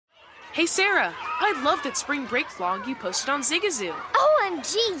Hey Sarah, I love that spring break vlog you posted on Zigazoo.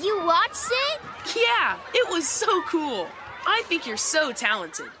 OMG, you watched it? Yeah, it was so cool. I think you're so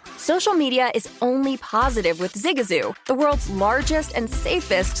talented. Social media is only positive with Zigazoo, the world's largest and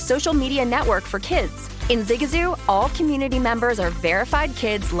safest social media network for kids. In Zigazoo, all community members are verified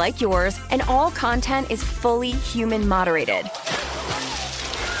kids like yours, and all content is fully human moderated.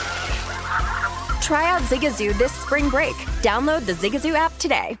 Try out Zigazoo this spring break. Download the Zigazoo app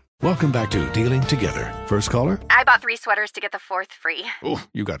today. Welcome back to Dealing Together. First caller? I bought 3 sweaters to get the 4th free. Oh,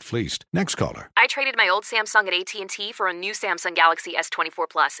 you got fleeced. Next caller. I traded my old Samsung at AT&T for a new Samsung Galaxy S24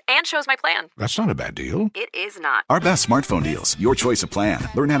 Plus and chose my plan. That's not a bad deal. It is not. Our best smartphone deals. Your choice of plan.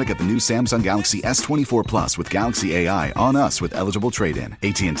 Learn how to get the new Samsung Galaxy S24 Plus with Galaxy AI on us with eligible trade-in.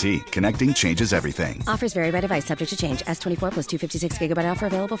 AT&T. Connecting changes everything. Offers vary by device. Subject to change. S24 plus 256 gigabyte offer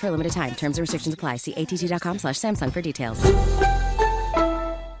available for a limited time. Terms and restrictions apply. See att.com/Samsung for details.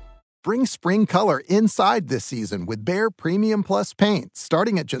 Bring spring color inside this season with Behr Premium Plus paint,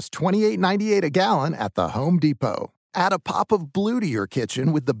 starting at just $28.98 a gallon at the Home Depot. Add a pop of blue to your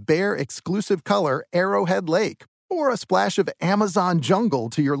kitchen with the Behr exclusive color Arrowhead Lake, or a splash of Amazon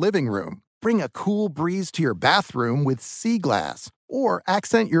Jungle to your living room. Bring a cool breeze to your bathroom with Sea Glass, or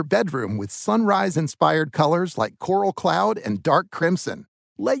accent your bedroom with sunrise-inspired colors like Coral Cloud and Dark Crimson.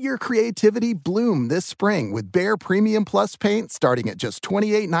 Let your creativity bloom this spring with Behr Premium Plus paint starting at just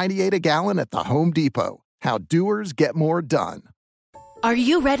 $28.98 a gallon at the Home Depot. How doers get more done. Are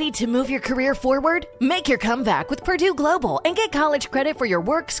you ready to move your career forward? Make your comeback with Purdue Global and get college credit for your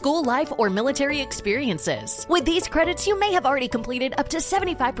work, school life, or military experiences. With these credits, you may have already completed up to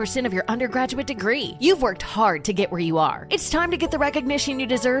 75% of your undergraduate degree. You've worked hard to get where you are. It's time to get the recognition you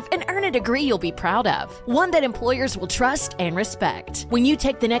deserve and earn a degree you'll be proud of. One that employers will trust and respect. When you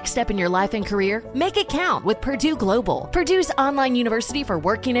take the next step in your life and career, make it count with Purdue Global, Purdue's online university for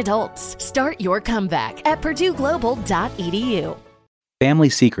working adults. Start your comeback at purdueglobal.edu. Family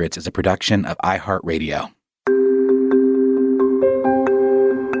Secrets is a production of iHeartRadio.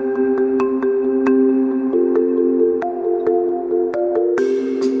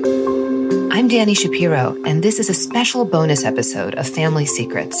 I'm Dani Shapiro, and this is a special bonus episode of Family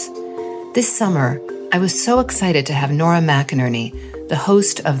Secrets. This summer, I was so excited to have Nora McInerney, the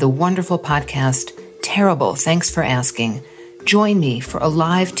host of the wonderful podcast Terrible, Thanks for Asking, join me for a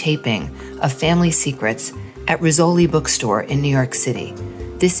live taping of Family Secrets at Rizzoli Bookstore in New York City.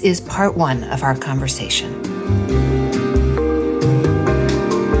 This is part 1 of our conversation.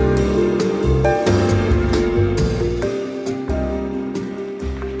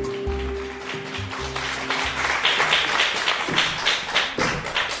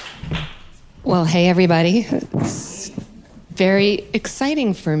 Well, hey, everybody. It's very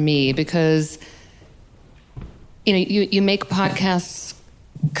exciting for me because, you make podcasts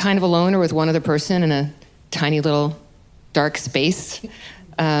kind of alone or with one other person in a tiny little dark space.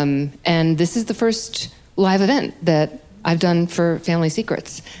 And this is the first live event that I've done for Family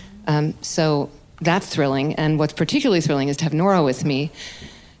Secrets. So that's thrilling. And what's particularly thrilling is to have Nora with me.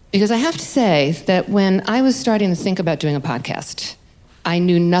 Because I have to say that when I was starting to think about doing a podcast, I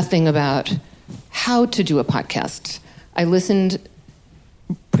knew nothing about how to do a podcast. I listened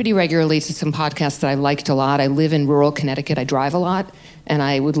pretty regularly to some podcasts that I liked a lot. I live in rural Connecticut. I drive a lot. And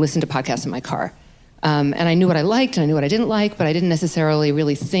I would listen to podcasts in my car. And I knew what I liked and I knew what I didn't like, but I didn't necessarily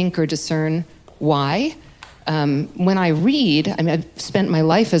really think or discern why. When I read, I've spent my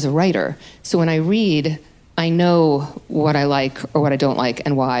life as a writer. So when I read, I know what I like or what I don't like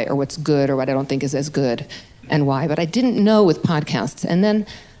and why, or what's good or what I don't think is as good and why. But I didn't know with podcasts. And then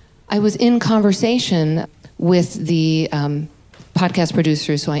I was in conversation with the podcast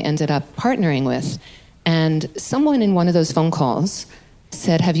producers who I ended up partnering with. And someone in one of those phone calls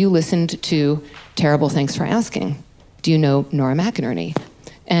said, have you listened to Terrible, Thanks for Asking? Do you know Nora McInerney?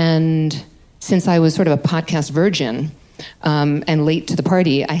 And since I was sort of a podcast virgin and late to the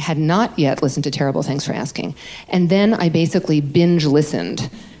party, I had not yet listened to Terrible, Thanks for Asking. And then I basically binge listened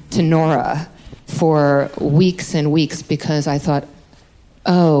to Nora for weeks and weeks because I thought,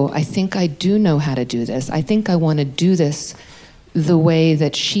 oh, I think I do know how to do this. I think I want to do this the way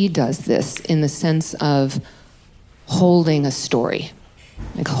that she does this, in the sense of holding a story.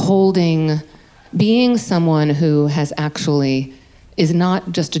 Like being someone who has actually, is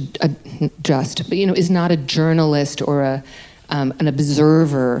not just is not a journalist or an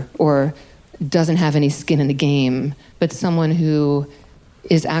observer or doesn't have any skin in the game, but someone who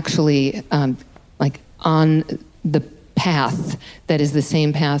is actually on the path that is the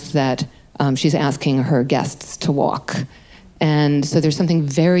same path that she's asking her guests to walk. And so there's something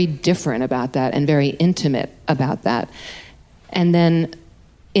very different about that and very intimate about that. And then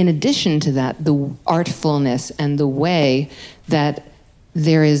in addition to that, the artfulness and the way that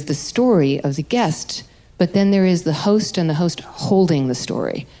there is the story of the guest, but then there is the host and the host holding the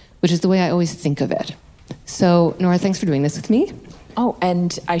story, which is the way I always think of it. So, Nora, thanks for doing this with me. Oh,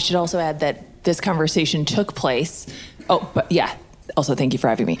 and I should also add that this conversation took place. Oh, but yeah. Also, thank you for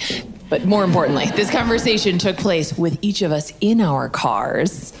having me. But more importantly, this conversation took place with each of us in our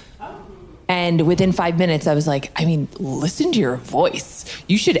cars. And within 5 minutes, I was like, I mean, listen to your voice.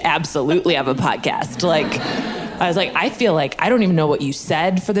 You should absolutely have a podcast. Like, I was like, I feel like I don't even know what you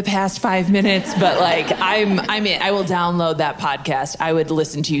said for the past 5 minutes, but like, I'm in. I will download that podcast. I would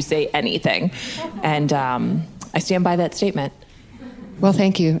listen to you say anything. And I stand by that statement. Well,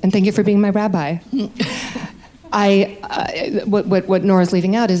 thank you. And thank you for being my rabbi. What Nora's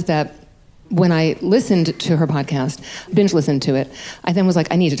leaving out is that when I listened to her podcast, binge listened to it, I then was like,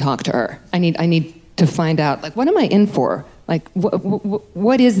 I need to talk to her. I need to find out, like, what am I in for? Like,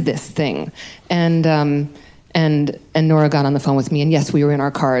 what is this thing? And Nora got on the phone with me, and yes, we were in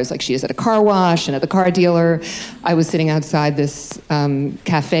our cars. Like, she is at a car wash and at the car dealer. I was sitting outside this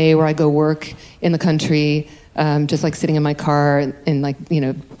cafe where I go work in the country, just like sitting in my car in, like, you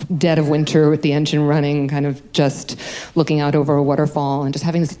know, dead of winter with the engine running, kind of just looking out over a waterfall and just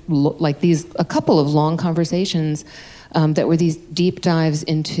having this, a couple of long conversations that were these deep dives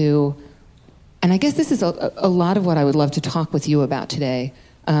into, and I guess this is a lot of what I would love to talk with you about today,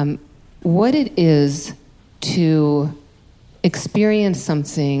 what it is to experience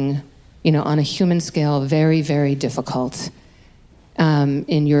something, you know, on a human scale, very, very difficult.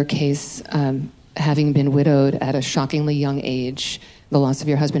 In your case, having been widowed at a shockingly young age, the loss of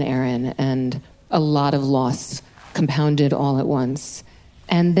your husband, Aaron, and a lot of loss compounded all at once.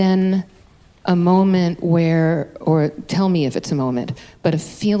 And then a moment where, or tell me if it's a moment, but a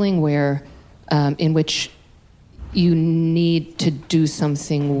feeling where, in which you need to do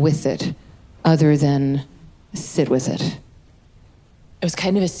something with it other than sit with it. It was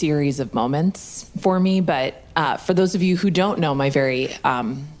kind of a series of moments for me, but for those of you who don't know my very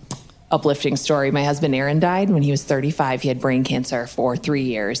uplifting story, my husband Aaron died when he was 35. He had brain cancer for 3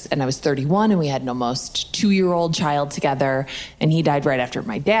 years, and I was 31, and we had an almost 2-year-old child together, and he died right after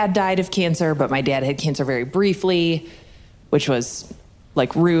my dad died of cancer, but my dad had cancer very briefly, which was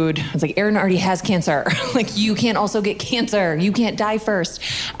like rude. I was like, Aaron already has cancer. Like, you can't also get cancer. You can't die first.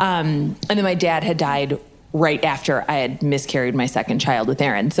 And then my dad had died right after I had miscarried my second child with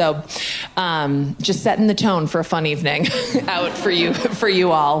Aaron. So just setting the tone for a fun evening out for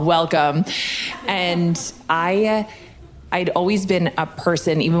you all. Welcome. And I'd always been a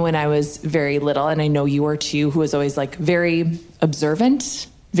person, even when I was very little, and I know you are too, who was always like very observant,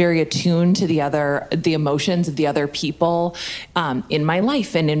 very attuned to the emotions of the other people in my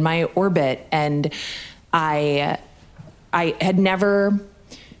life and in my orbit. And I had never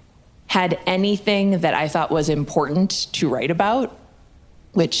had anything that I thought was important to write about,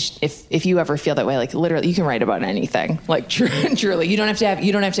 which if you ever feel that way, like literally you can write about anything, like truly, you don't have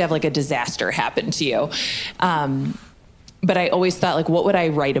to have like a disaster happen to you. But I always thought, like, what would I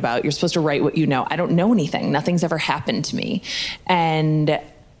write about? You're supposed to write what you know. I don't know anything. Nothing's ever happened to me. And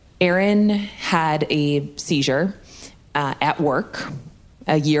Aaron had a seizure at work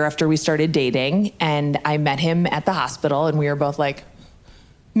a year after we started dating. And I met him at the hospital, and we were both like,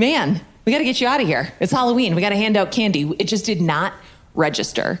 man, we got to get you out of here. It's Halloween. We got to hand out candy. It just did not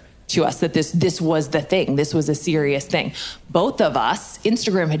register to us that this was the thing. This was a serious thing. Both of us,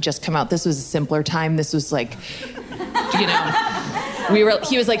 Instagram had just come out. This was a simpler time. This was like, you know,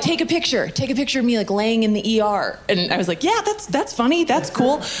 he was like, take a picture of me like laying in the ER. And I was like, yeah, that's funny. That's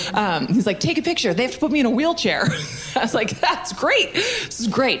cool. He's like, take a picture. They have to put me in a wheelchair. I was like, that's great. This is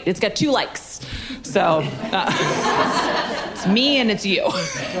great. It's got 2 likes. So it's me and it's you.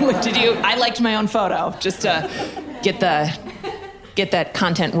 I liked my own photo just to get that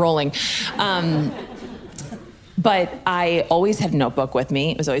content rolling. But I always had a notebook with me.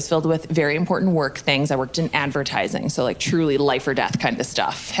 It was always filled with very important work things. I worked in advertising, so like truly life or death kind of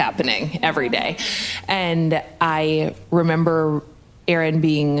stuff happening every day. And I remember Aaron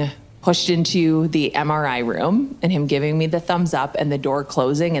being pushed into the MRI room and him giving me the thumbs up and the door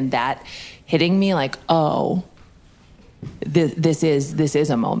closing and that hitting me like, oh, this is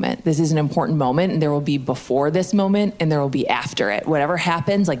a moment. This is an important moment, and there will be before this moment, and there will be after it. Whatever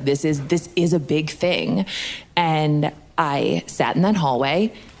happens, like this is a big thing. And I sat in that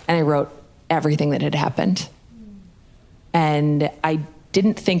hallway, and I wrote everything that had happened. And I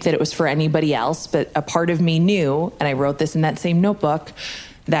didn't think that it was for anybody else, but a part of me knew, and I wrote this in that same notebook,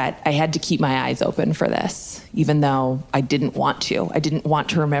 that I had to keep my eyes open for this, even though I didn't want to. I didn't want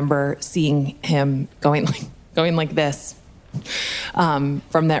to remember seeing him going like this.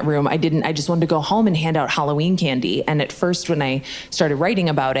 from that room. I just wanted to go home and hand out Halloween candy. And at first, when I started writing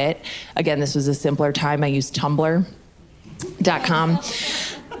about it, again, this was a simpler time. I used Tumblr.com.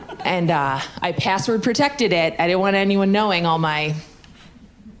 And I password protected it. I didn't want anyone knowing all my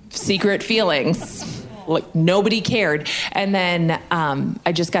secret feelings. Like, nobody cared. And then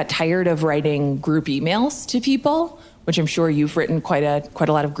I just got tired of writing group emails to people, which I'm sure you've written quite a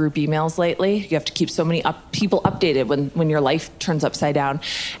lot of group emails lately. You have to keep so many people updated when your life turns upside down.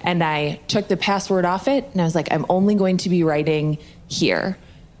 And I took the password off it, and I was like, I'm only going to be writing here.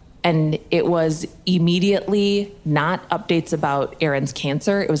 And it was immediately not updates about Aaron's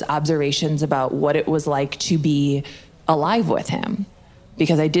cancer. It was observations about what it was like to be alive with him,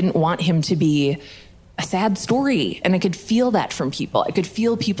 because I didn't want him to be a sad story. And I could feel that from people. I could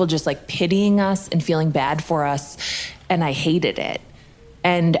feel people just like pitying us and feeling bad for us. And I hated it.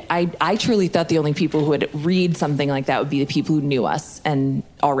 And I truly thought the only people who would read something like that would be the people who knew us and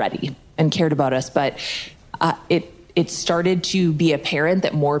already and cared about us. But it started to be apparent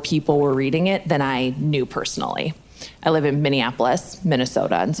that more people were reading it than I knew personally. I live in Minneapolis,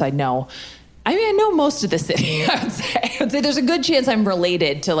 Minnesota, and so I know most of the city. I would say there's a good chance I'm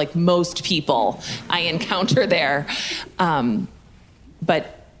related to like most people I encounter there.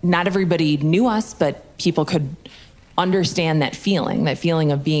 But not everybody knew us, but people could understand that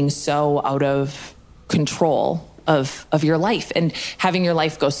feeling of being so out of control of your life and having your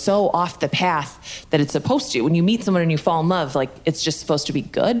life go so off the path that it's supposed to. When you meet someone and you fall in love, like, it's just supposed to be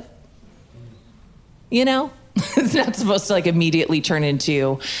good. You know? It's not supposed to like immediately turn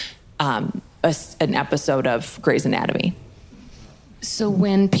into an episode of Grey's Anatomy. So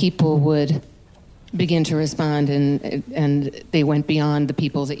when people would begin to respond and they went beyond the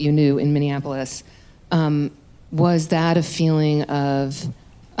people that you knew in Minneapolis, was that a feeling of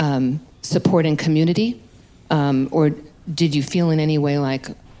support and community? Or did you feel in any way like,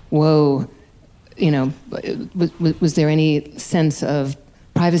 whoa, was there any sense of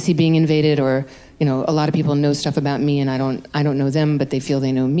privacy being invaded, or, a lot of people know stuff about me and I don't know them, but they feel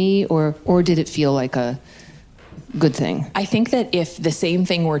they know me, or did it feel like a good thing? I think that if the same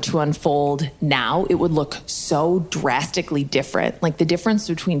thing were to unfold now, it would look so drastically different. Like, the difference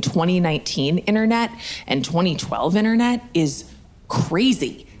between 2019 internet and 2012 internet is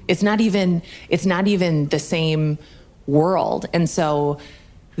crazy. It's not even the same world. And so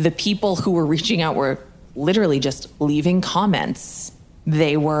the people who were reaching out were literally just leaving comments.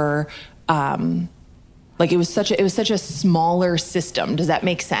 They were it was such a smaller system. Does that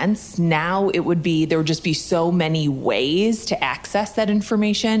make sense? Now there would just be so many ways to access that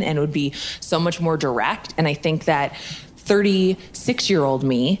information, and it would be so much more direct. And I think that 36-year-old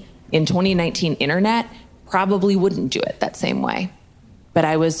me in 2019 internet probably wouldn't do it that same way. But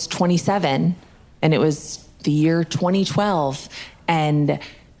I was 27, and it was the year 2012, and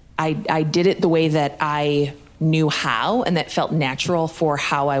I did it the way that I knew how and that felt natural for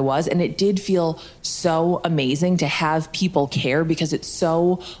how I was. And it did feel so amazing to have people care, because it's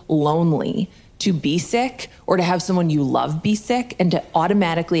so lonely to be sick or to have someone you love be sick, and to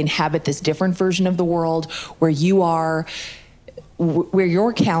automatically inhabit this different version of the world where your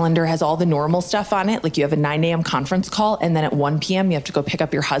calendar has all the normal stuff on it. Like, you have a 9 a.m. conference call, and then at 1 p.m. you have to go pick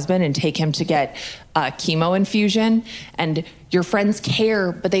up your husband and take him to get a chemo infusion. And your friends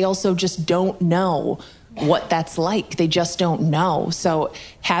care, but they also just don't know what that's like. They just don't know. So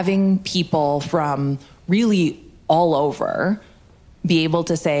having people from really all over be able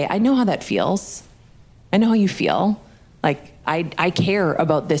to say, I know how that feels. I know how you feel. Like, I care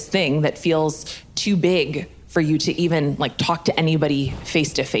about this thing that feels too big for you to even like talk to anybody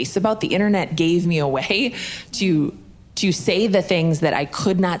face to face about. The internet gave me a way to say the things that I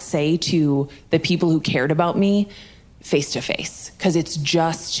could not say to the people who cared about me face to face, because it's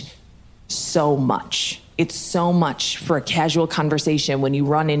just so much. It's so much for a casual conversation when you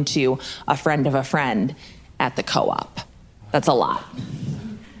run into a friend of a friend at the co-op. That's a lot.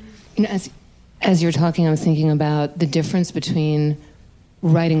 As you're talking, I was thinking about the difference between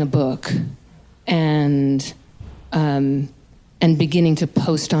writing a book and beginning to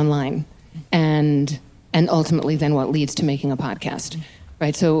post online, and ultimately then what leads to making a podcast,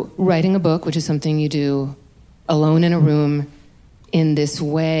 right? So writing a book, which is something you do alone in a room in this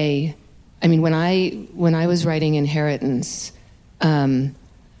way. I mean, when I was writing Inheritance,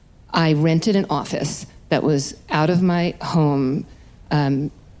 I rented an office that was out of my home.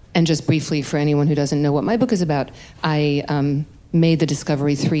 And just briefly, for anyone who doesn't know what my book is about, I made the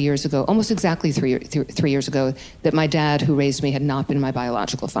discovery 3 years ago, almost exactly three years ago, that my dad, who raised me, had not been my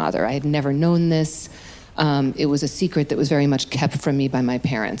biological father. I had never known this. It was a secret that was very much kept from me by my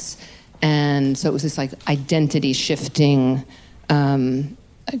parents. And so it was this like identity shifting,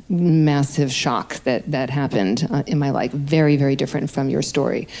 massive shock that happened in my life. Very, very different from your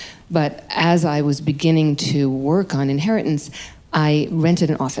story. But as I was beginning to work on Inheritance, I rented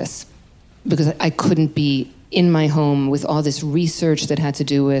an office because I couldn't be in my home with all this research that had to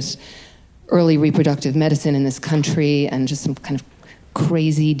do with early reproductive medicine in this country and just some kind of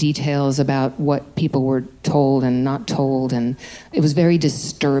crazy details about what people were told and not told, and it was very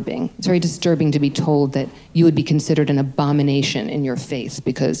disturbing. It's very disturbing to be told that you would be considered an abomination in your faith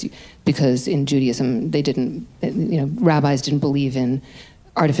because in Judaism they didn't, rabbis didn't believe in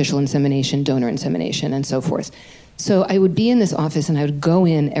artificial insemination, donor insemination, and so forth. So I would be in this office and I would go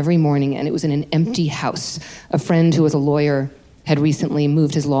in every morning, and it was in an empty house. A friend who was a lawyer had recently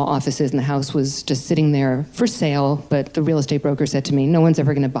moved his law offices, and the house was just sitting there for sale, but the real estate broker said to me, no one's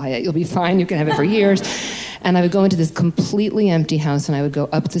ever going to buy it. You'll be fine. You can have it for years. And I would go into this completely empty house, and I would go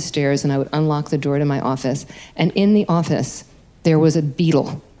up the stairs, and I would unlock the door to my office. And in the office, there was a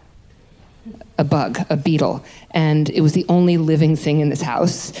beetle, a bug, a beetle. And it was the only living thing in this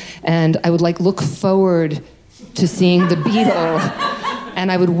house. And I would look forward to seeing the beetle. And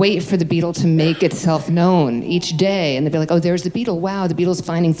I would wait for the beetle to make itself known each day. And they'd be like, oh, there's the beetle. Wow, the beetle's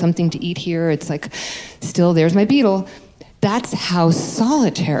finding something to eat here. It's like, still, there's my beetle. That's how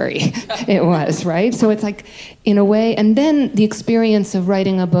solitary it was, right? So it's like, in a way, and then the experience of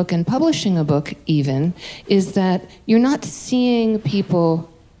writing a book and publishing a book even, is that you're not seeing people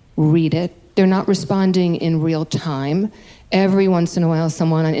read it. They're not responding in real time. Every once in a while,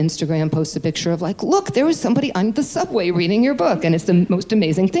 someone on Instagram posts a picture of look, there was somebody on the subway reading your book. And it's the most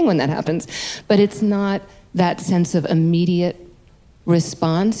amazing thing when that happens. But it's not that sense of immediate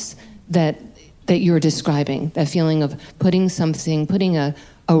response that you're describing, that feeling of putting a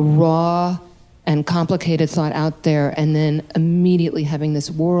raw and complicated thought out there and then immediately having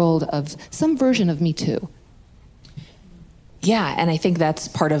this world of some version of Me Too. Yeah, and I think that's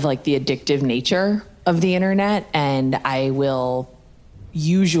part of the addictive nature of the internet, and I will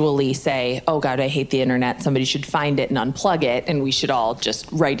usually say, oh God, I hate the internet. Somebody should find it and unplug it, and we should all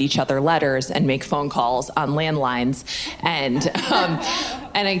just write each other letters and make phone calls on landlines. And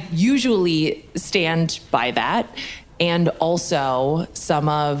I usually stand by that. And also, some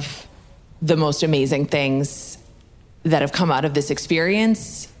of the most amazing things that have come out of this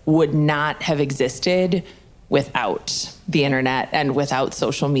experience would not have existed without the internet and without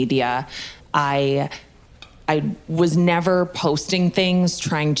social media. I was never posting things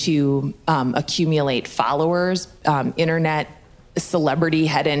trying to accumulate followers. Internet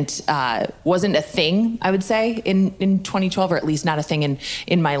celebrity wasn't a thing, I would say, in 2012, or at least not a thing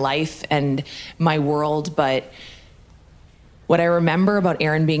in my life and my world. But what I remember about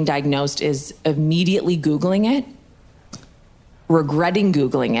Erin being diagnosed is immediately Googling it, regretting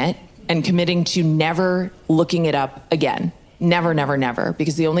Googling it, and committing to never looking it up again. Never, never, never.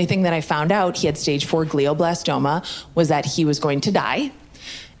 Because the only thing that I found out, he had stage 4 glioblastoma, was that he was going to die.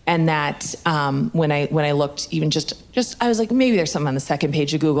 And that when I looked, even just I was like, maybe there's something on the second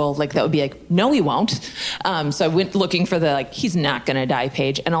page of Google, that would be no, he won't. So I went looking for the he's not going to die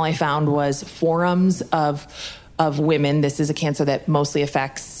page. And all I found was forums of women. This is a cancer that mostly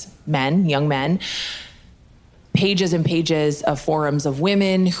affects men, young men. Pages and pages of forums of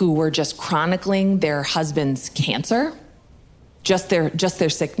women who were just chronicling their husband's cancer. Just their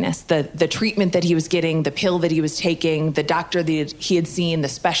sickness, the treatment that he was getting, the pill that he was taking, the doctor that he had seen, the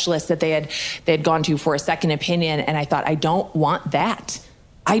specialist that they had gone to for a second opinion. And I thought, I don't want that.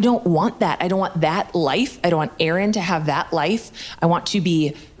 I don't want that. I don't want that life. I don't want Erin to have that life. I want to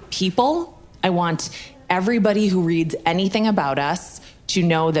be people. I want everybody who reads anything about us to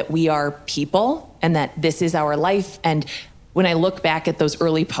know that we are people and that this is our life. And when I look back at those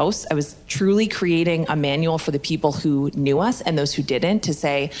early posts, I was truly creating a manual for the people who knew us and those who didn't, to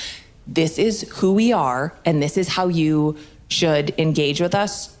say, this is who we are and this is how you should engage with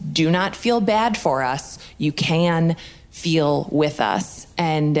us. Do not feel bad for us. You can feel with us.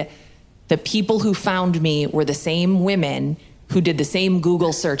 And the people who found me were the same women who did the same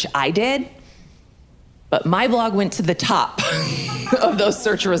Google search I did, but my blog went to the top of those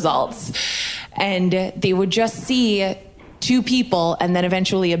search results. And they would just see 2 people, and then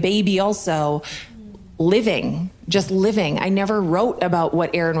eventually a baby also, just living. I never wrote about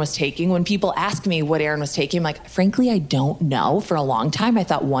what Erin was taking. When people ask me what Erin was taking, I'm like, frankly, I don't know. For a long time, I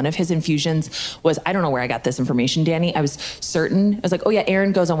thought one of his infusions was, I don't know where I got this information, Danny. I was certain. I was like, oh yeah,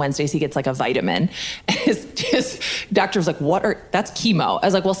 Erin goes on Wednesdays, he gets a vitamin. And his doctor was like, that's chemo. I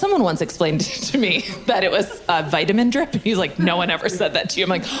was like, well, someone once explained to me that it was a vitamin drip. And he's like, no one ever said that to you. I'm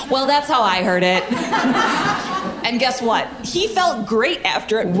like, well, that's how I heard it. And guess what? He felt great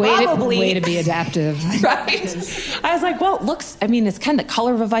after it. Way to be adaptive. Right? I was like, well, it looks, I mean, it's kind of the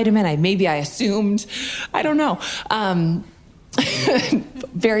color of a vitamin. Maybe I assumed. I don't know.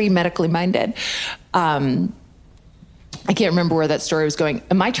 Very medically minded. I can't remember where that story was going.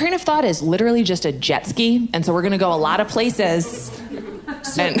 And my train of thought is literally just a jet ski. And so we're going to go a lot of places.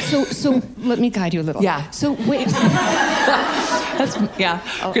 So let me guide you a little. Yeah. So wait. We're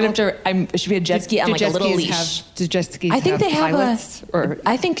gonna have to. It should be a jet ski on like a little leash. Do jet skis? I think they have pilots,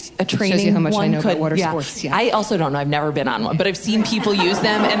 I think a training. Shows you how much one I know could, about water sports. Yeah. I also don't know. I've never been on one, but I've seen people use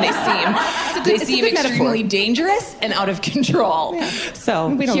them, and they seem extremely dangerous and out of control. Yeah. So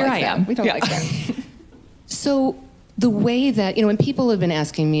we don't here like I am. We don't like that. So the way that when people have been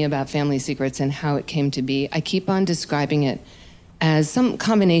asking me about family secrets and how it came to be, I keep on describing it as some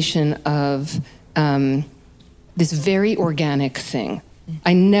combination of this very organic thing.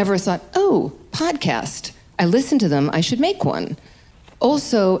 I never thought, podcast. I listened to them, I should make one.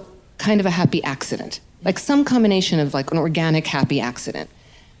 Also, kind of a happy accident. Like some combination of like an organic happy accident.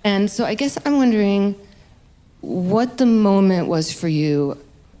 And so I guess I'm wondering what the moment was for you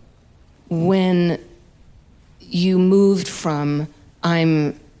when you moved from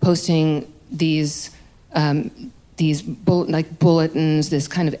I'm posting these bulletins, this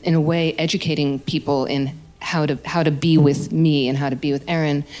kind of, in a way, educating people in how to be with me and how to be with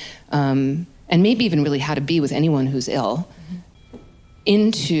Erin, and maybe even really how to be with anyone who's ill,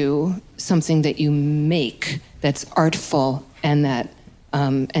 into something that you make that's artful and that,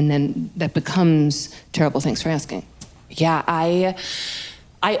 and then that becomes terrible. Thanks for asking. Yeah,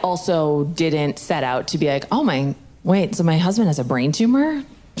 I also didn't set out to be like, so my husband has a brain tumor?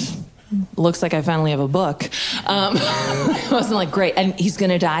 Looks like I finally have a book. I wasn't like, great, and he's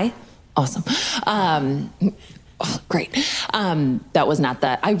gonna die? Awesome. Great. That was not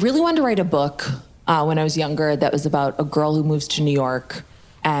that. I really wanted to write a book when I was younger that was about a girl who moves to New York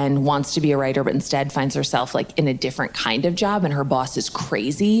and wants to be a writer, but instead finds herself like in a different kind of job, and her boss is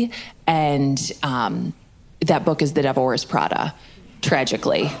crazy. And that book is The Devil Wears Prada.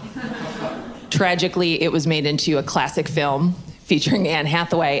 Tragically, it was made into a classic film featuring Anne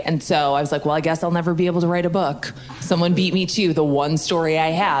Hathaway. And so I was like, well, I guess I'll never be able to write a book. Someone beat me to the one story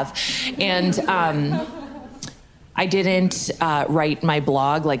I have. And I didn't write my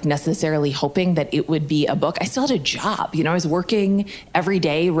blog like necessarily hoping that it would be a book. I still had a job. I was working every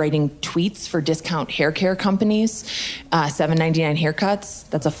day writing tweets for discount hair care companies, $7.99 haircuts.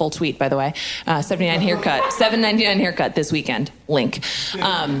 That's a full tweet, by the way. $79 haircut, $7.99 haircut this weekend. Link.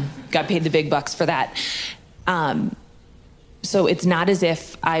 Got paid the big bucks for that. So it's not as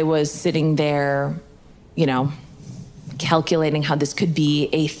if I was sitting there, calculating how this could be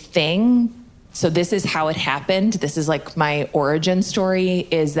a thing. So this is how it happened. This is like my origin story,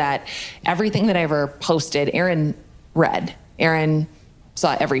 is that everything that I ever posted, Aaron read. Aaron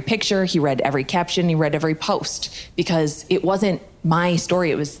saw every picture, he read every caption, he read every post, because it wasn't my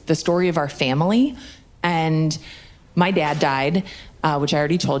story, it was the story of our family. And my dad died, which I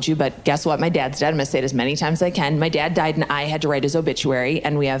already told you, but guess what? My dad's dead. I'm gonna say it as many times as I can. My dad died and I had to write his obituary,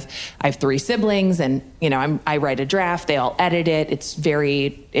 and I have 3 siblings, and I write a draft, they all edit it. It's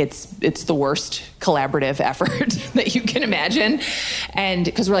the worst collaborative effort that you can imagine. And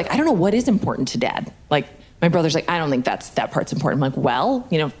because we're like, I don't know what is important to Dad. Like my brother's like, I don't think that part's important. I'm like, well,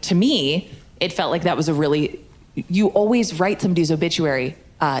 to me, it felt like that was you always write somebody's obituary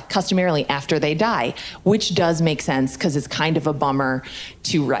customarily after they die, which does make sense because it's kind of a bummer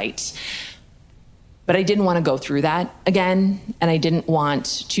to write. But I didn't want to go through that again, and I didn't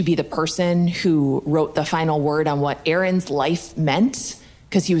want to be the person who wrote the final word on what Aaron's life meant,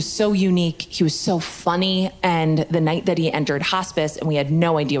 because he was so unique, he was so funny, and the night that he entered hospice, and we had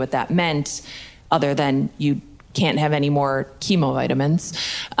no idea what that meant, other than you can't have any more chemo vitamins,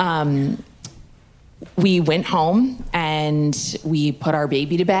 we went home and we put our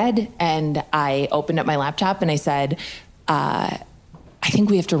baby to bed, and I opened up my laptop and I said, I think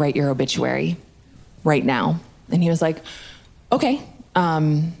we have to write your obituary right now. And he was like, okay.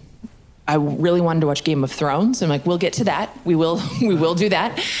 I really wanted to watch Game of Thrones. I'm like, we'll get to that. We will do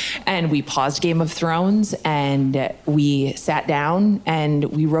that. And we paused Game of Thrones and we sat down and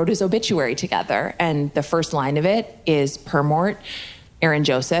we wrote his obituary together. And the first line of it is, per mort, Aaron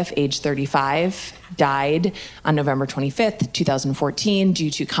Joseph, age 35, died on November 25th, 2014, due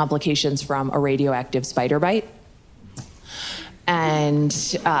to complications from a radioactive spider bite. And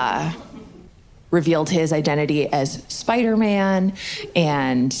revealed his identity as Spider-Man,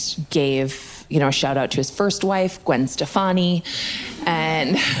 and gave, a shout out to his first wife, Gwen Stefani.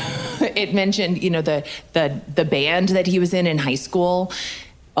 And it mentioned, the band that he was in high school.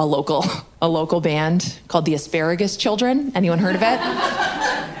 a local band called the Asparagus Children. Anyone heard of it?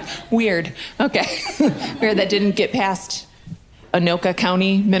 Weird. Okay. Weird. That didn't get past Anoka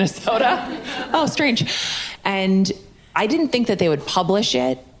County, Minnesota. Oh, strange. And I didn't think that they would publish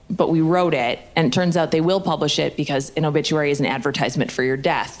it, but we wrote it, and it turns out they will publish it because an obituary is an advertisement for your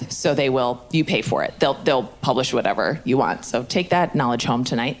death. So you pay for it. They'll publish whatever you want. So take that knowledge home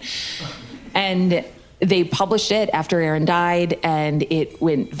tonight. And they published it after Aaron died, and it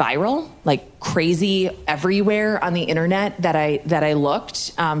went viral like crazy everywhere on the internet that I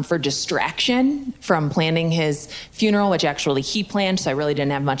looked for distraction from planning his funeral, which actually he planned, so I really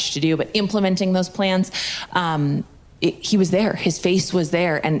didn't have much to do, but implementing those plans. He was there. His face was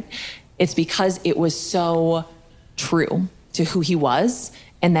there, and it's because it was so true to who he was,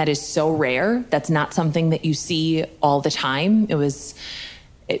 and that is so rare. That's not something that you see all the time.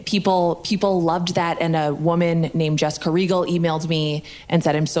 People loved that, and a woman named Jessica Regal emailed me and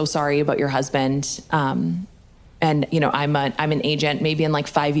said, "I'm so sorry about your husband. And I'm an agent. Maybe in like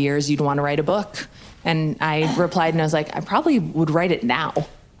 5 years you'd want to write a book." And I replied, and I was like, "I probably would write it now,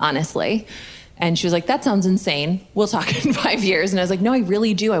 honestly." And she was like, "That sounds insane. We'll talk in 5 years." And I was like, "No, I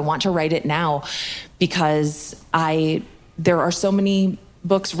really do. I want to write it now because there are so many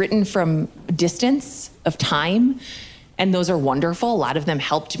books written from distance of time. And those are wonderful. A lot of them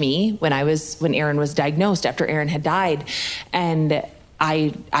helped me when Aaron was diagnosed, after Aaron had died. And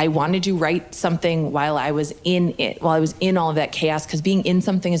I wanted to write something while I was in it, while I was in all of that chaos, because being in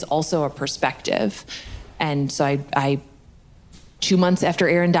something is also a perspective. And so I 2 months after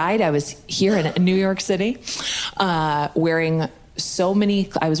Aaron died, I was here in New York City, wearing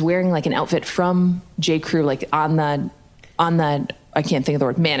I was wearing like an outfit from J. Crew, like on the, I can't think of the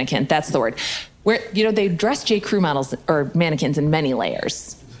word, mannequin, that's the word. Where, they dress J. Crew models or mannequins in many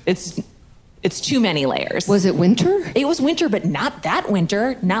layers. It's too many layers. Was it winter? It was winter, but not that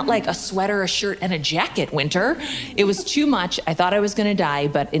winter. Not like a sweater, a shirt, and a jacket winter. It was too much. I thought I was going to die,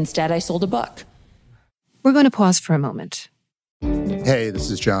 but instead I sold a book. We're going to pause for a moment. Hey, this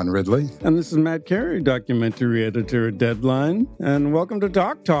is John Ridley. And this is Matt Carey, documentary editor at Deadline. And welcome to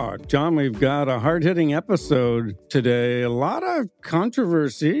Doc Talk. John, we've got a hard-hitting episode today. A lot of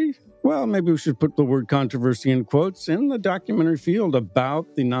controversy. Well, maybe we should put the word controversy in quotes in the documentary field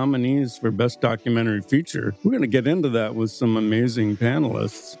about the nominees for Best Documentary Feature. We're going to get into that with some amazing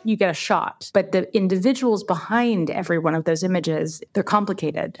panelists. You get a shot, but the individuals behind every one of those images, they're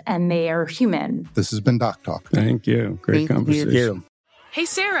complicated and they are human. This has been Doc Talk. Thank you. Great conversation. You. Hey,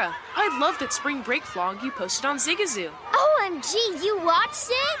 Sarah, I loved that spring break vlog you posted on Zigazoo. OMG, you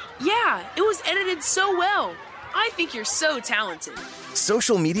watched it? Yeah, it was edited so well. I think you're so talented.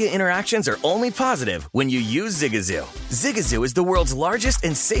 Social media interactions are only positive when you use Zigazoo. Zigazoo is the world's largest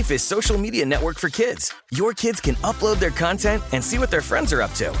and safest social media network for kids. Your kids can upload their content and see what their friends are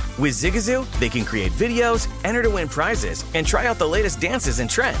up to. With Zigazoo, they can create videos, enter to win prizes, and try out the latest dances and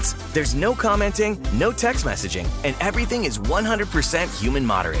trends. There's no commenting, no text messaging, and everything is 100% human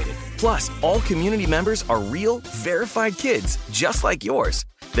moderated. Plus, all community members are real, verified kids just like yours.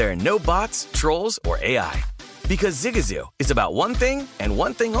 There are no bots, trolls, or AI. Because Zigazoo is about one thing and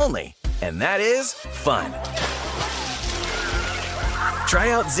one thing only, and that is fun.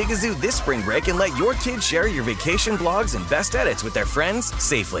 Try out Zigazoo this spring break and let your kids share your vacation blogs and best edits with their friends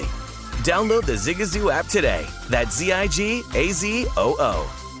safely. Download the Zigazoo app today. That's Zigazoo.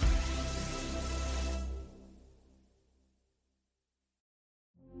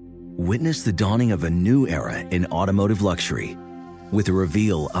 Witness the dawning of a new era in automotive luxury with a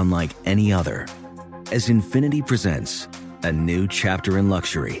reveal unlike any other. As Infiniti presents a new chapter in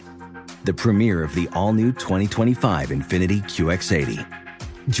luxury, the premiere of the all-new 2025 Infiniti QX80.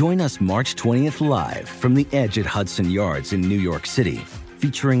 Join us March 20th live from the Edge at Hudson Yards in New York City,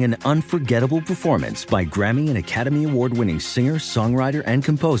 featuring an unforgettable performance by Grammy and Academy Award-winning singer, songwriter, and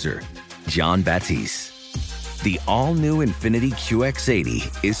composer, Jon Batiste. The all-new Infiniti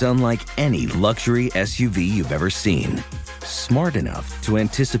QX80 is unlike any luxury SUV you've ever seen. Smart enough to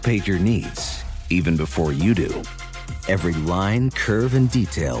anticipate your needs even before you do. Every line, curve, and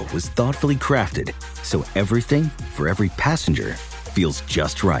detail was thoughtfully crafted so everything for every passenger feels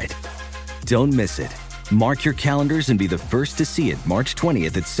just right. Don't miss it. Mark your calendars and be the first to see it March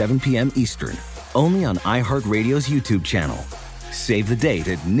 20th at 7 p.m. Eastern, only on iHeartRadio's YouTube channel. Save the date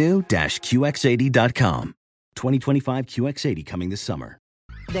at new-QX80.com. 2025 QX80 coming this summer.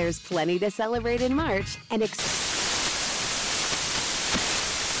 There's plenty to celebrate in March and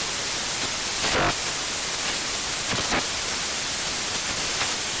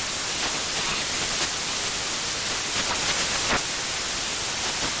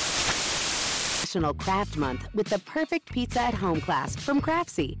National Craft Month with the perfect pizza at home class from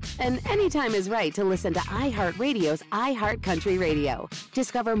Craftsy. And anytime is right to listen to iHeartRadio's iHeartCountry Radio.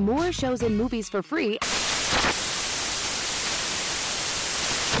 Discover more shows and movies for free.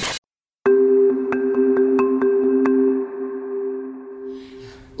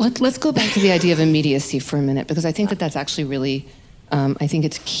 Let's go back to the idea of immediacy for a minute, because I think that that's actually really, I think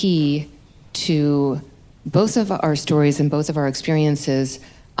it's key to both of our stories and both of our experiences.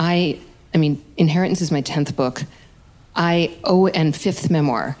 I mean, Inheritance is my 10th book, and 5th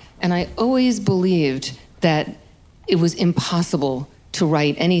memoir, and I always believed that it was impossible to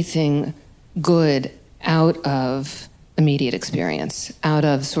write anything good out of immediate experience, out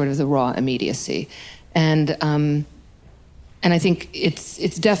of sort of the raw immediacy. And I think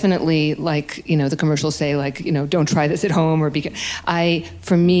it's definitely like, you know, the commercials say, like, you know, don't try this at home, or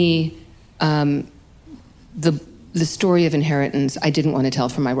for me, the story of Inheritance, I didn't want to tell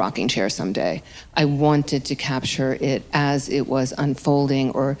from my rocking chair someday. I wanted to capture it as it was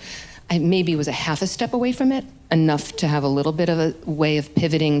unfolding, or I maybe was a half a step away from it, enough to have a little bit of a way of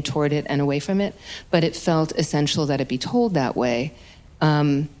pivoting toward it and away from it, but it felt essential that it be told that way.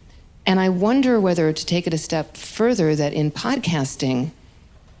 And I wonder whether, to take it a step further, that in podcasting,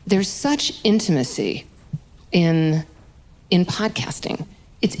 there's such intimacy in podcasting.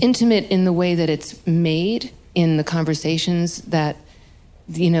 It's intimate in the way that it's made, in the conversations that,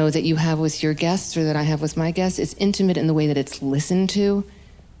 you know, that you have with your guests or that I have with my guests. It's intimate in the way that it's listened to,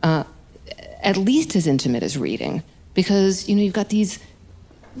 at least as intimate as reading, because, you know, you've got these,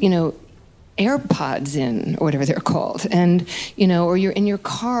 you know, AirPods in, or whatever they're called, and, you know, or you're in your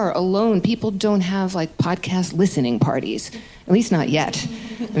car alone. People don't have like podcast listening parties, at least not yet.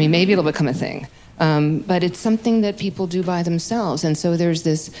 I mean, maybe it'll become a thing, but it's something that people do by themselves. And so there's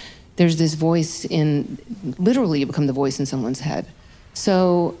this voice in, literally you become the voice in someone's head.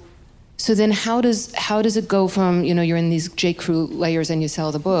 So then how does it go from, you know, you're in these J. Crew layers and you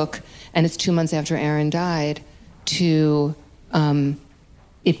sell the book, and it's 2 months after Aaron died, to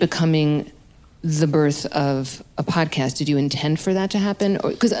it becoming the birth of a podcast? Did you intend for that to happen?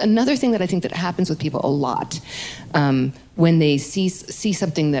 Because another thing that I think that happens with people a lot, when they see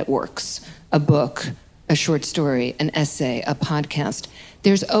something that works, a book, a short story, an essay, a podcast,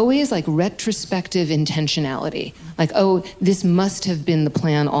 there's always like retrospective intentionality. Like, oh, this must have been the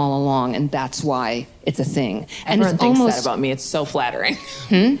plan all along, and that's why it's a thing. And everyone it's thinks almost that about me. It's so flattering.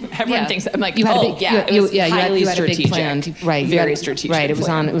 Everyone thinks, I'm like, you had oh, a big, yeah, highly you had a strategic. big plan, right? Very strategic. Right. It was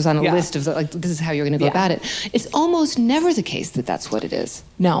plan. on a Yeah. list of like, this is how you're going to go about it. It's almost never the case that that's what it is.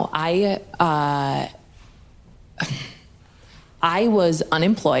 No, I was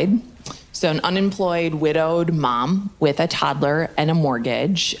unemployed. So an unemployed, widowed mom with a toddler and a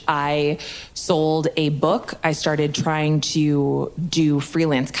mortgage. I sold a book. I started trying to do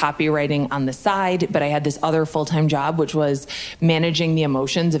freelance copywriting on the side, but I had this other full-time job, which was managing the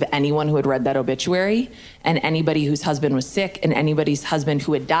emotions of anyone who had read that obituary, and anybody whose husband was sick, and anybody's husband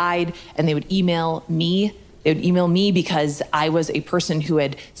who had died, and they would email me. They would email me because I was a person who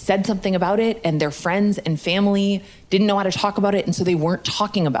had said something about it, and their friends and family didn't know how to talk about it, and so they weren't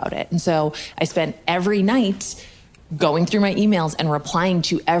talking about it. And so I spent every night going through my emails and replying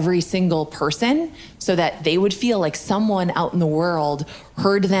to every single person so that they would feel like someone out in the world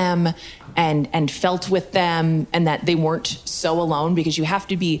heard them and felt with them, and that they weren't so alone, because you have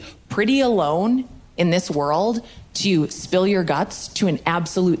to be pretty alone in this world to spill your guts to an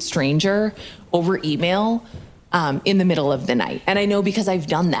absolute stranger over email in the middle of the night. And I know because I've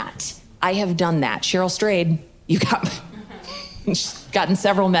done that. I have done that. Cheryl Strayed, she's gotten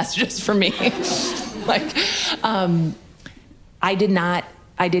several messages from me. Like, I did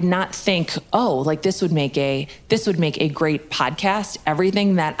not think, oh, like this would make a great podcast.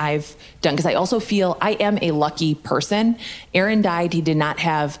 Everything that I've done, because I also feel I am a lucky person. Aaron died, he did not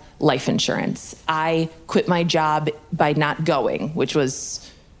have life insurance. I quit my job by not going, which was,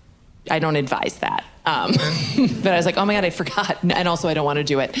 I don't advise that. But I was like, oh my God, I forgot. And also I don't want to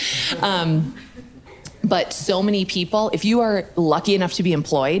do it. But so many people, if you are lucky enough to be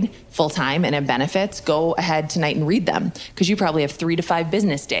employed full-time and have benefits, go ahead tonight and read them, because you probably have 3 to 5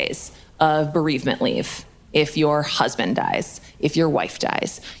 business days of bereavement leave. If your husband dies, if your wife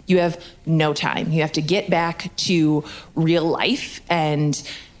dies, you have no time. You have to get back to real life. And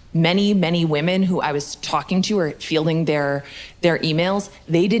many, many women who I was talking to or fielding their emails,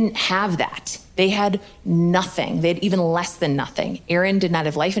 they didn't have that. They had nothing. They had even less than nothing. Aaron did not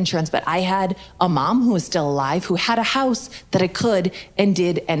have life insurance, but I had a mom who was still alive, who had a house that I could and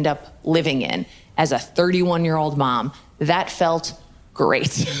did end up living in as a 31-year-old mom. That felt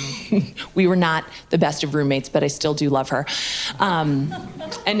great. We were not the best of roommates, but I still do love her.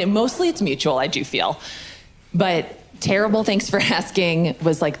 And mostly it's mutual, I do feel. But Terrible Thanks for Asking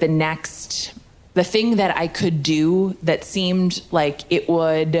was like the thing that I could do that seemed like it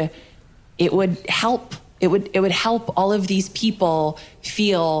would help. It would help all of these people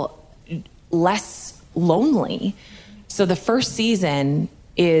feel less lonely. So the first season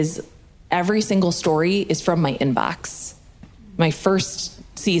is every single story is from my inbox. My first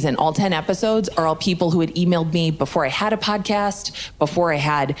season, all 10 episodes, are all people who had emailed me before I had a podcast, before I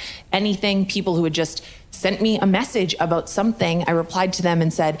had anything, people who had just sent me a message about something. I replied to them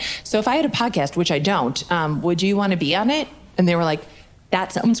and said, so if I had a podcast, which I don't, would you want to be on it? And they were like,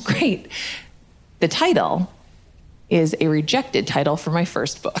 that sounds great. The title is a rejected title for my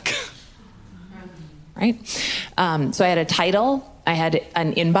first book. Right? So I had a title, I had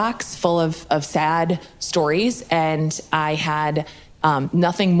an inbox full of sad stories, and I had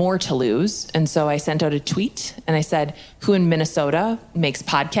nothing more to lose. And so I sent out a tweet and I said, who in Minnesota makes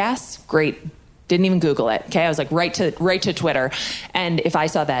podcasts? Great. Didn't even Google it. Okay. I was like, right to Twitter. And if I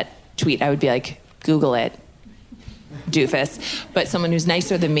saw that tweet, I would be like, Google it, doofus. But someone who's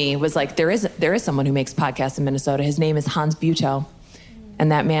nicer than me was like, there is someone who makes podcasts in Minnesota. His name is Hans Buetow.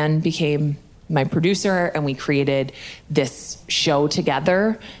 And that man became my producer, and we created this show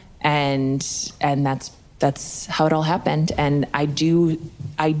together, and that's how it all happened. And I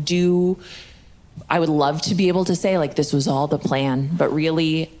would love to be able to say like this was all the plan, but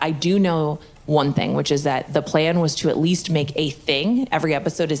really I do know one thing, which is that the plan was to at least make a thing. Every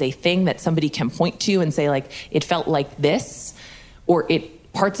episode is a thing that somebody can point to and say like, it felt like this, or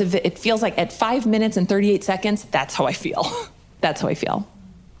parts of it feels like at 5 minutes and 38 seconds, that's how I feel. That's how I feel.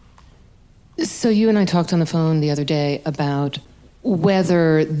 So you and I talked on the phone the other day about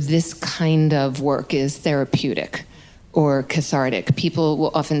whether this kind of work is therapeutic or cathartic. People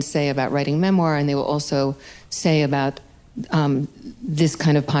will often say about writing memoir, and they will also say about this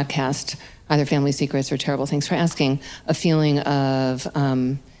kind of podcast, either Family Secrets or Terrible Thanks for Asking, a feeling of,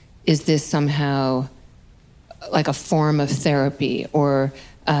 is this somehow like a form of therapy? Or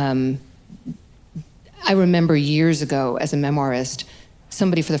I remember years ago as a memoirist,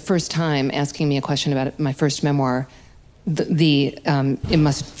 somebody for the first time asking me a question about my first memoir, it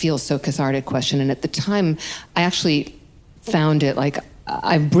must feel so cathartic question. And at the time, I actually found it like,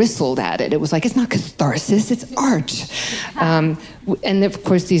 I bristled at it. It was like, it's not catharsis, it's art. And of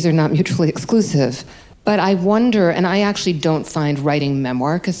course, these are not mutually exclusive. But I wonder, and I actually don't find writing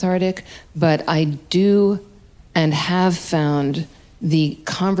memoir cathartic, but I do and have found the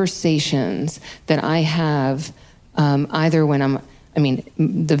conversations that I have either when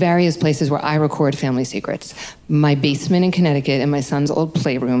the various places where I record Family Secrets, my basement in Connecticut and my son's old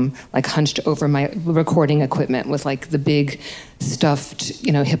playroom, like hunched over my recording equipment with like the big stuffed,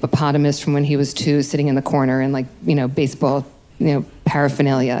 hippopotamus from when he was 2 sitting in the corner and like, baseball,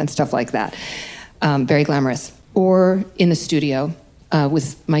 paraphernalia and stuff like that. Very glamorous. Or in the studio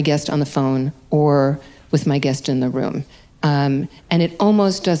with my guest on the phone or with my guest in the room. And it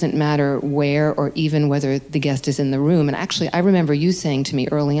almost doesn't matter where or even whether the guest is in the room. And actually, I remember you saying to me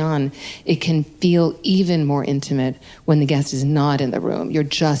early on, it can feel even more intimate when the guest is not in the room. You're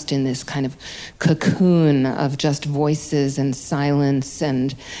just in this kind of cocoon of just voices and silence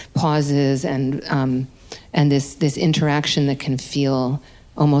and pauses and this interaction that can feel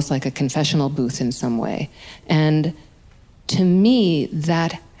almost like a confessional booth in some way. And to me,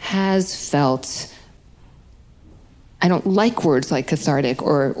 that has felt... I don't like words like cathartic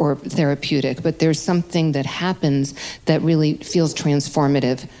or therapeutic, but there's something that happens that really feels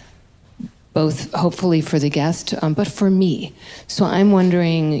transformative, both hopefully for the guest, but for me. So I'm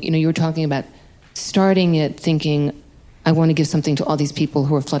wondering, you were talking about starting it thinking, I want to give something to all these people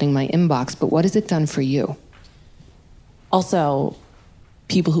who are flooding my inbox, but what has it done for you? Also,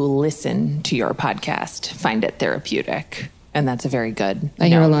 people who listen to your podcast find it therapeutic. And that's a very good. I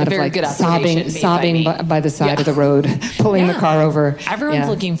hear a lot of like sobbing by the side of the road, pulling the car over. Everyone's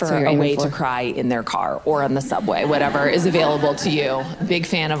looking for a way to cry in their car or on the subway, whatever is available to you. Big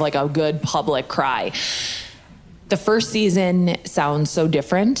fan of like a good public cry. The first season sounds so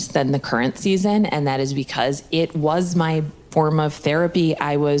different than the current season, and that is because it was my form of therapy.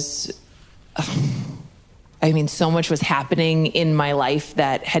 So much was happening in my life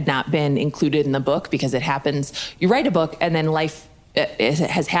that had not been included in the book because it happens. You write a book and then life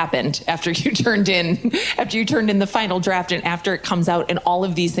has happened after you turned in the final draft and after it comes out, and all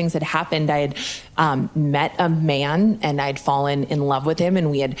of these things had happened. I had met a man and I'd fallen in love with him,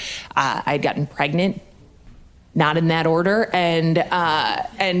 and I'd gotten pregnant, not in that order,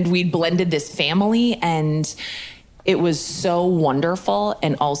 and we'd blended this family, and it was so wonderful.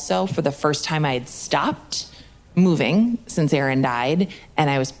 And also, for the first time, I had stopped moving since Aaron died, and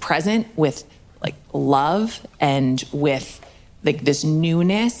I was present with like love and with like this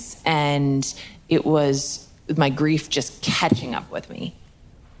newness, and it was my grief just catching up with me.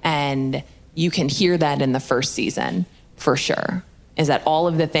 And you can hear that in the first season for sure, is that all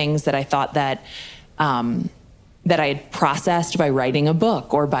of the things that I thought that that I had processed by writing a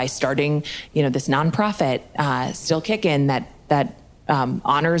book or by starting, this nonprofit, Still Kickin', that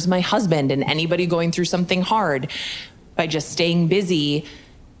honors my husband and anybody going through something hard, by just staying busy,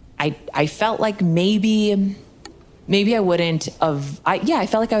 I felt like maybe I wouldn't have, I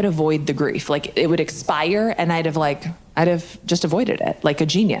felt like I would avoid the grief. Like it would expire and I'd have just avoided it like a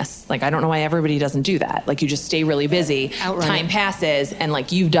genius. Like, I don't know why everybody doesn't do that. Like, you just stay really busy, time passes, and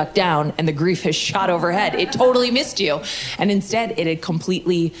like you've ducked down and the grief has shot overhead. It totally missed you. And instead it had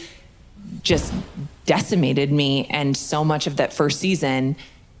completely just decimated me. And so much of that first season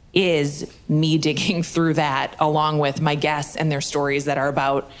is me digging through that along with my guests and their stories that are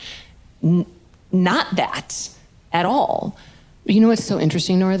about not that at all. You know what's so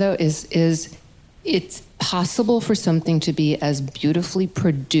interesting, Nora, though, is it's possible for something to be as beautifully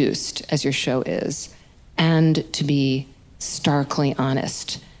produced as your show is and to be starkly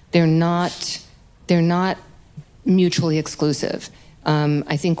honest. They're not mutually exclusive.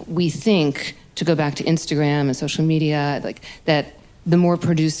 I think we think, to go back to Instagram and social media, like that the more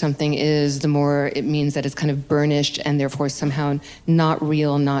produced something is, the more it means that it's kind of burnished and therefore somehow not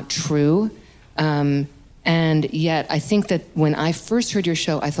real, not true. And yet I think that when I first heard your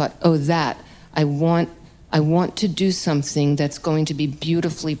show, I thought, I want to do something that's going to be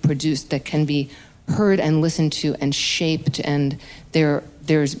beautifully produced, that can be heard and listened to and shaped, and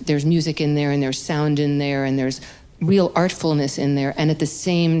there's music in there, and there's sound in there, and there's real artfulness in there, and at the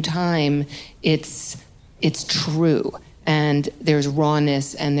same time, it's true, and there's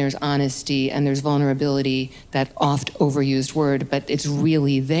rawness, and there's honesty, and there's vulnerability, that oft overused word, but it's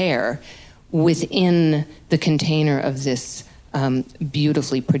really there within the container of this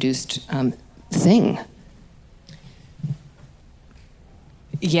beautifully produced thing.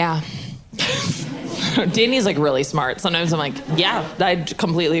 Yeah. Danny's like really smart. Sometimes I'm like, yeah, I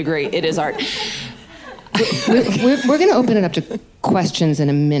completely agree. It is art. We're going to open it up to questions in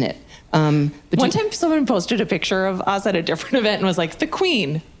a minute. One time someone posted a picture of us at a different event and was like, the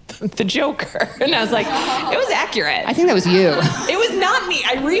Queen, the Joker. And I was like, it was accurate. I think that was you. It was not me.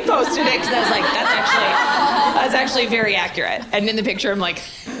 I reposted it because I was like, that's actually very accurate. And in the picture, I'm like,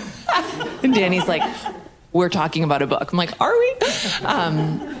 and Danny's like, we're talking about a book. I'm like, are we?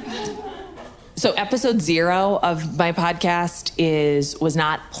 So episode 0 of my podcast was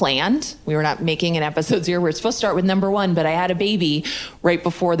not planned. We were not making an episode 0. We were supposed to start with number 1, but I had a baby right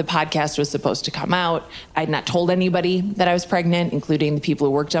before the podcast was supposed to come out. I had not told anybody that I was pregnant, including the people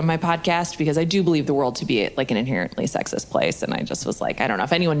who worked on my podcast, because I do believe the world to be like an inherently sexist place. And I just was like, I don't know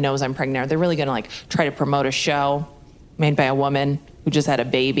if anyone knows I'm pregnant. Are they really going to like try to promote a show made by a woman who just had a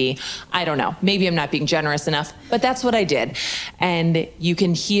baby? I don't know. Maybe I'm not being generous enough, but that's what I did. And you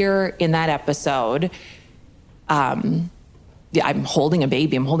can hear in that episode, I'm holding a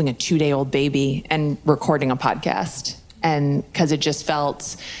baby. I'm holding a 2-day-old baby and recording a podcast. And because it just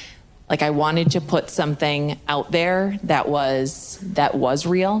felt like I wanted to put something out there that was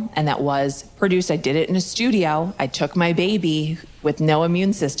real and that was produced. I did it in a studio. I took my baby with no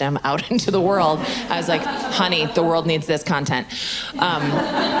immune system out into the world. I was like, honey, the world needs this content.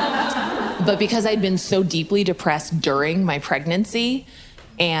 But because I'd been so deeply depressed during my pregnancy,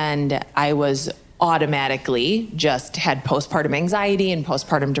 and I was automatically just had postpartum anxiety and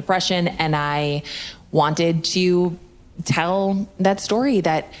postpartum depression, and I wanted to tell that story,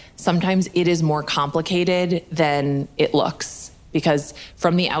 that sometimes it is more complicated than it looks. Because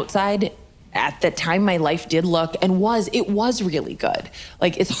from the outside, at the time, my life did look it was really good.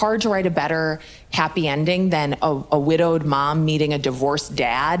 Like, it's hard to write a better happy ending than a widowed mom meeting a divorced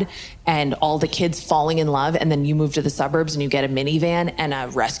dad and all the kids falling in love, and then you move to the suburbs and you get a minivan and a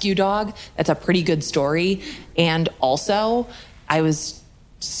rescue dog. That's a pretty good story. And also, I was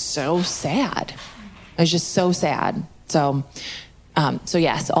so sad. I was just so sad. So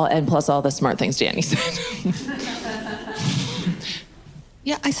yes, and plus all the smart things Danny said.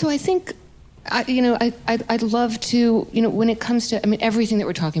 Yeah, so I think, I'd love to, when it comes to, everything that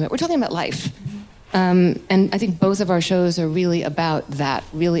we're talking about life. And I think both of our shows are really about that,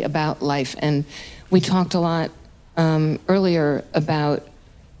 really about life. And we talked a lot earlier about,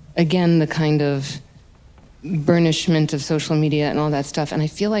 again, the kind of burnishment of social media and all that stuff. And I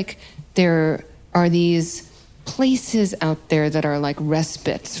feel like there are these places out there that are like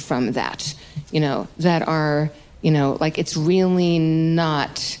respites from that, that are Like it's really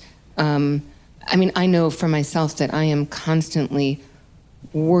not, I know for myself that I am constantly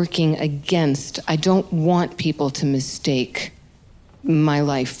working against, I don't want people to mistake my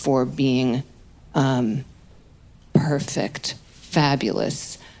life for being perfect,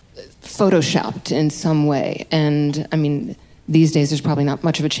 fabulous, photoshopped in some way. And these days there's probably not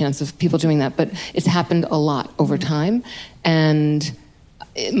much of a chance of people doing that, but it's happened a lot over time. And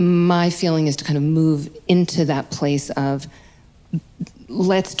my feeling is to kind of move into that place of,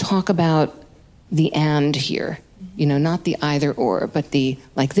 let's talk about the and here, not the either or, but the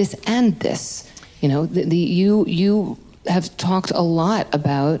like this and this. You have talked a lot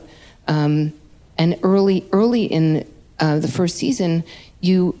about, and early in the first season,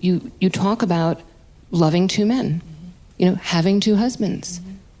 you talk about loving two men, having two husbands,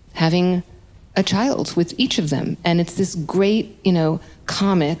 having a child with each of them. And it's this great,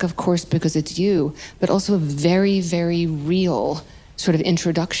 comic, of course, because it's you, but also a very, very real sort of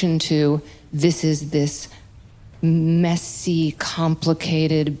introduction to this is this messy,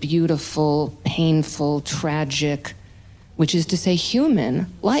 complicated, beautiful, painful, tragic, which is to say human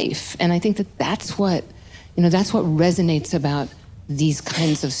life. And I think that that's what resonates about these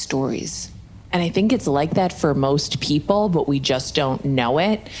kinds of stories. And I think it's like that for most people, but we just don't know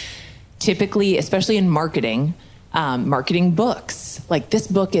it. Typically, especially in marketing books, like this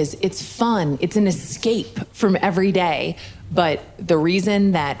book it's fun. It's an escape from every day. But the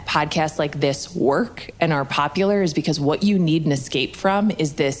reason that podcasts like this work and are popular is because what you need an escape from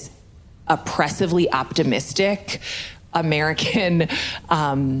is this oppressively optimistic American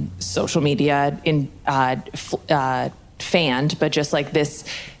social media fanned, but just like this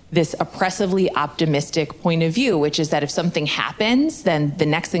oppressively optimistic point of view, which is that if something happens, then the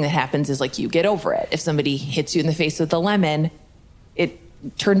next thing that happens is like you get over it. If somebody hits you in the face with a lemon, it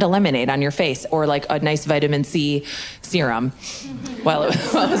turned to lemonade on your face, or like a nice vitamin C serum while it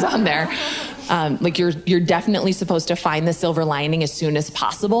was on there. Like you're definitely supposed to find the silver lining as soon as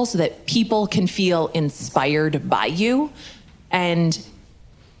possible so that people can feel inspired by you. And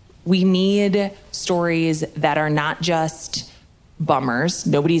we need stories that are not just bummers.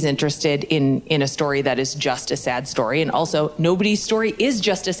 Nobody's interested in a story that is just a sad story. And also, nobody's story is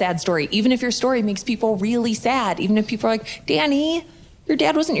just a sad story. Even if your story makes people really sad, even if people are like, Danny, your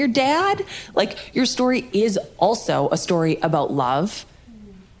dad wasn't your dad. Like, your story is also a story about love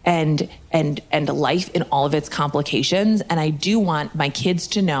and life in all of its complications. And I do want my kids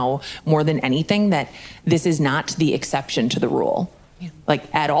to know more than anything that this is not the exception to the rule. Like,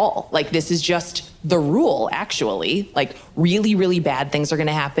 at all. Like, this is just the rule, actually. Like, really, really bad things are going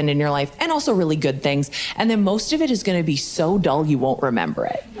to happen in your life, and also really good things. And then most of it is going to be so dull you won't remember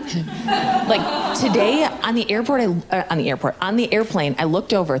it. Like, today on the airplane, I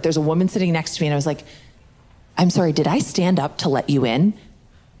looked over. There's a woman sitting next to me, and I was like, I'm sorry, did I stand up to let you in?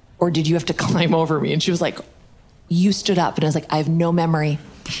 Or did you have to climb over me? And she was like, you stood up. And I was like, I have no memory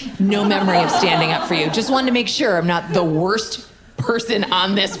of standing up for you. Just wanted to make sure I'm not the worst person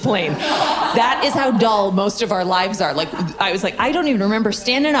on this plane. That is how dull most of our lives are. Like, I was like, I don't even remember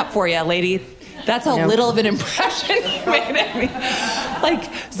standing up for you, lady. That's how little of an impression you made at me. Like,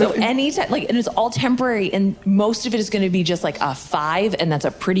 so anytime, like, and it's all temporary, and most of it is going to be just like a 5, and that's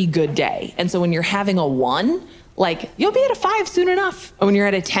a pretty good day. And so when you're having a 1, like, you'll be at a 5 soon enough. And when you're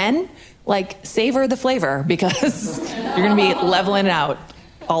at a 10, like, savor the flavor, because you're going to be leveling it out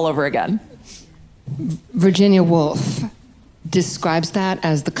all over again. Virginia Woolf describes that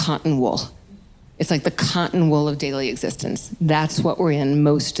as the cotton wool. It's like the cotton wool of daily existence. That's what we're in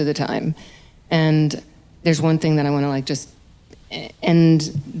most of the time. And there's one thing that I want to like just end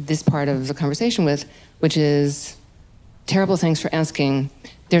this part of the conversation with, which is terrible, thanks for asking.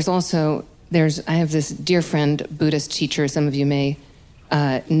 I have this dear friend, Buddhist teacher, some of you may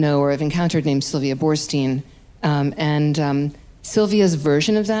know or have encountered, named Sylvia Boorstein. Sylvia's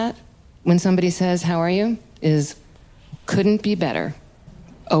version of that, when somebody says, how are you, is couldn't be better,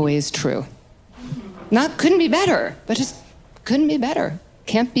 always true. Not couldn't be better, but just couldn't be better.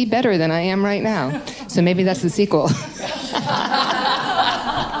 Can't be better than I am right now. So maybe that's the sequel.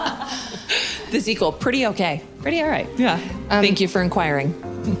 The sequel, pretty okay. Pretty all right. Yeah. Thank you for inquiring.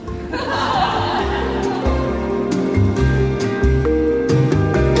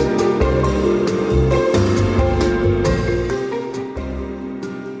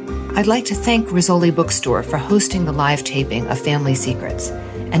 I'd like to thank Rizzoli Bookstore for hosting the live taping of Family Secrets,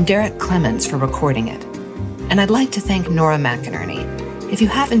 and Derek Clemens for recording it. And I'd like to thank Nora McInerney. If you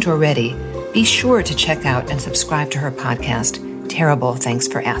haven't already, be sure to check out and subscribe to her podcast, Terrible, Thanks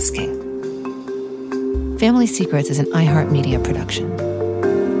for Asking. Family Secrets is an iHeartMedia production.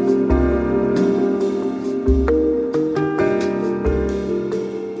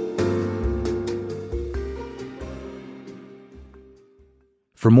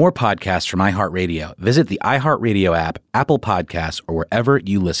 For more podcasts from iHeartRadio, visit the iHeartRadio app, Apple Podcasts, or wherever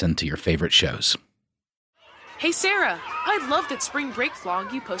you listen to your favorite shows. Hey, Sarah, I love that spring break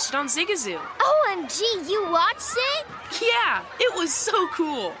vlog you posted on Zigazoo. OMG, you watched it? Yeah, it was so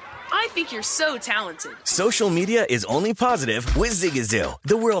cool. I think you're so talented. Social media is only positive with Zigazoo,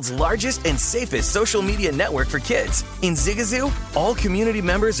 the world's largest and safest social media network for kids. In Zigazoo, all community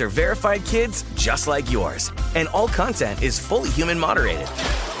members are verified kids just like yours, and all content is fully human moderated.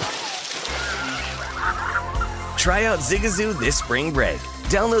 Try out Zigazoo this spring break.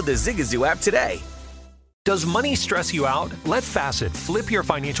 Download the Zigazoo app today. Does money stress you out? Let Facet flip your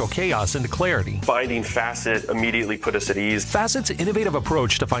financial chaos into clarity. Finding Facet immediately put us at ease. Facet's innovative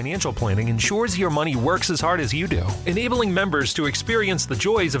approach to financial planning ensures your money works as hard as you do, enabling members to experience the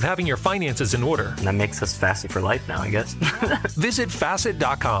joys of having your finances in order. And that makes us Facet for life now, I guess. Visit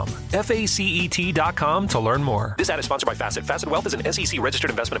Facet.com, FACET.com to learn more. This ad is sponsored by Facet. Facet Wealth is an SEC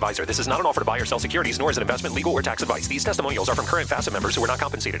registered investment advisor. This is not an offer to buy or sell securities, nor is it investment, legal, or tax advice. These testimonials are from current Facet members who are not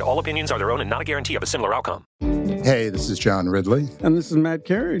compensated. All opinions are their own and not a guarantee of a similar outcome. Hey, this is John Ridley. And this is Matt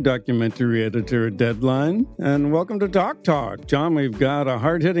Carey, documentary editor at Deadline. And welcome to Talk Talk. John, we've got a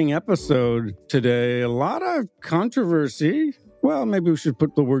hard-hitting episode today. A lot of controversy. Well, maybe we should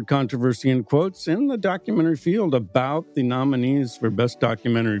put the word controversy in quotes in the documentary field about the nominees for Best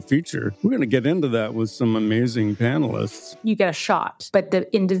Documentary Feature. We're going to get into that with some amazing panelists. You get a shot, but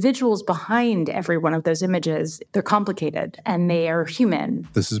the individuals behind every one of those images, they're complicated and they are human.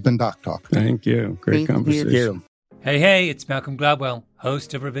 This has been Doc Talk. Thank you. Great conversation. You. Hey, it's Malcolm Gladwell,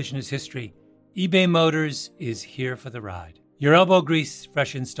 host of Revisionist History. eBay Motors is here for the ride. Your elbow grease,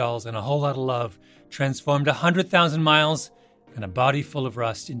 fresh installs, and a whole lot of love transformed 100,000 miles and a body full of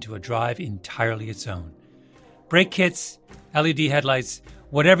rust into a drive entirely its own. Brake kits, LED headlights,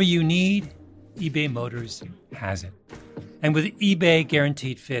 whatever you need, eBay Motors has it. And with eBay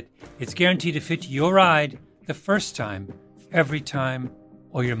Guaranteed Fit, it's guaranteed to fit your ride the first time, every time,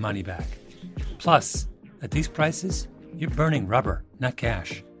 or your money back. Plus, at these prices, you're burning rubber, not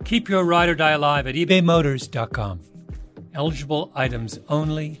cash. Keep your ride or die alive at ebaymotors.com. Eligible items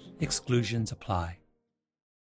only. Exclusions apply.